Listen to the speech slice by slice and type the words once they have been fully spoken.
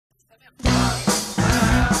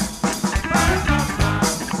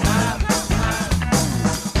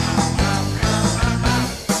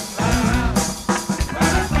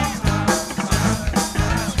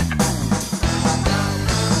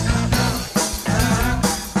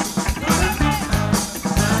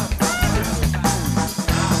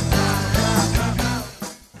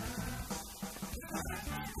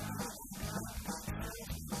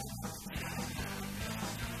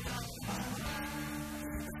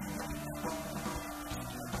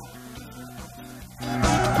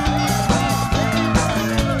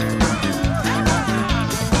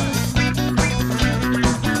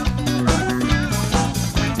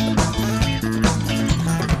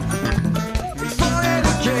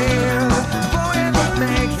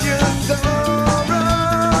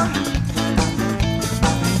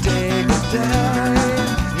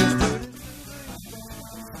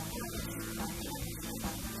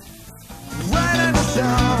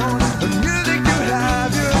music to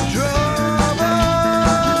have your trouble.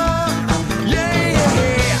 Yeah,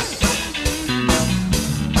 yeah.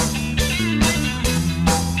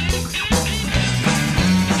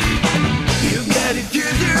 You gotta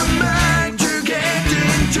use your mind to get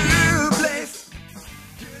into place.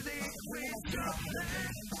 Music with your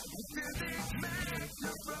flesh. Music makes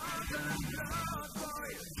your problem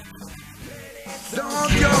boil.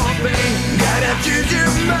 Stop your pain. Gotta use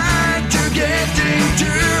your mind to get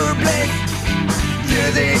into place.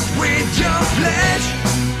 Music with your flesh.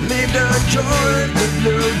 Leave the joy that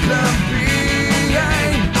looks love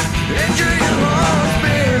behind. Enjoy your whole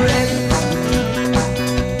spirit.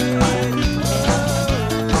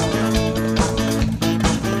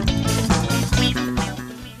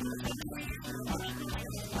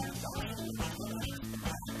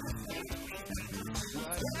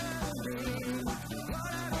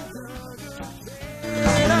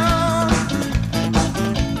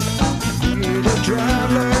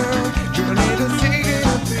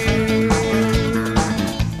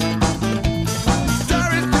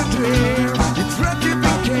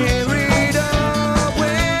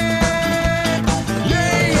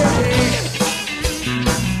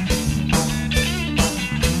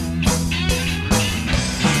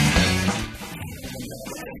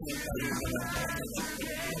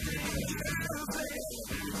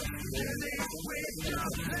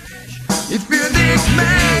 If music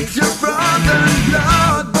makes your frozen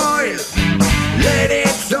blood boil, let it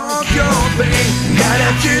soak your pain.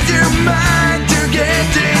 Gotta use your mind to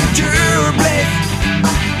get into place.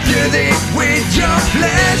 Music with your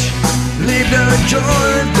flesh. Leave the joy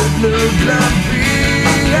that look love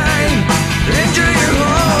behind. Enjoy your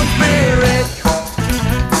whole spirit.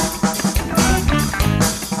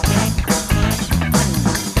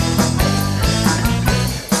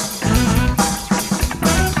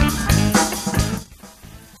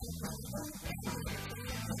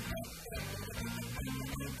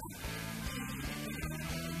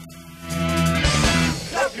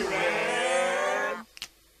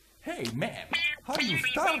 Hey man, how do you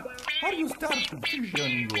start to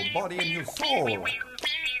fusion your body and your soul?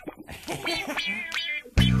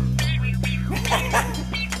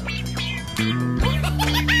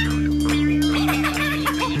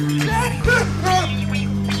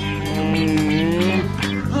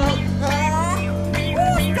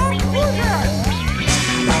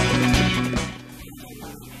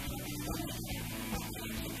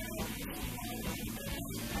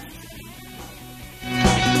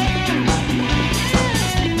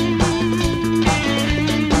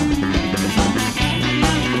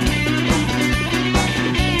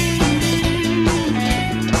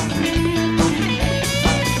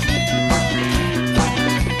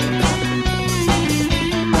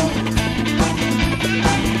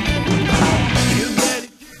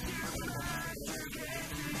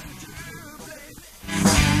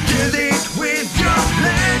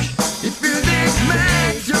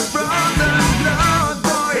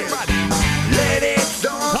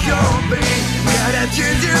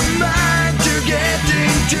 Use your mind to get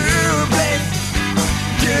into place.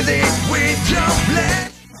 Music with your flesh.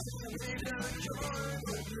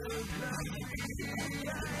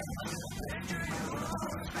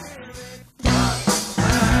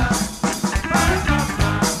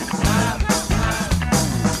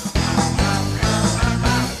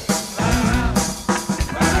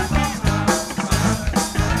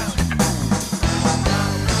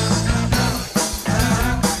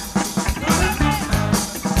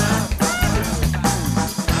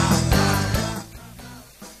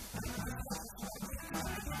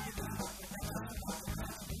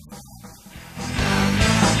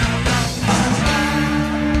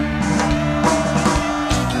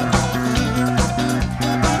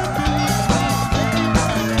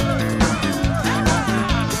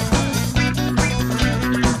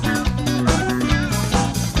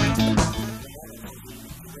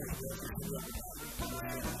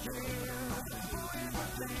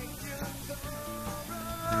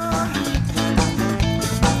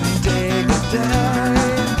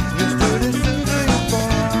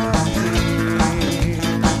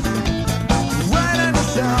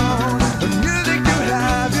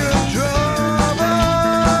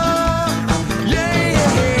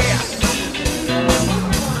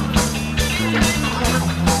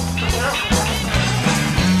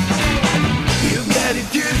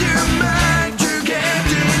 Use your mind to get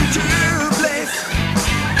into place.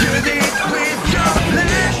 Use it with your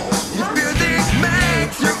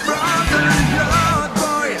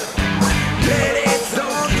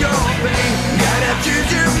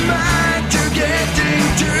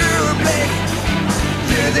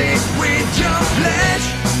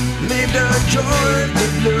live the joy of the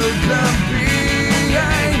blue.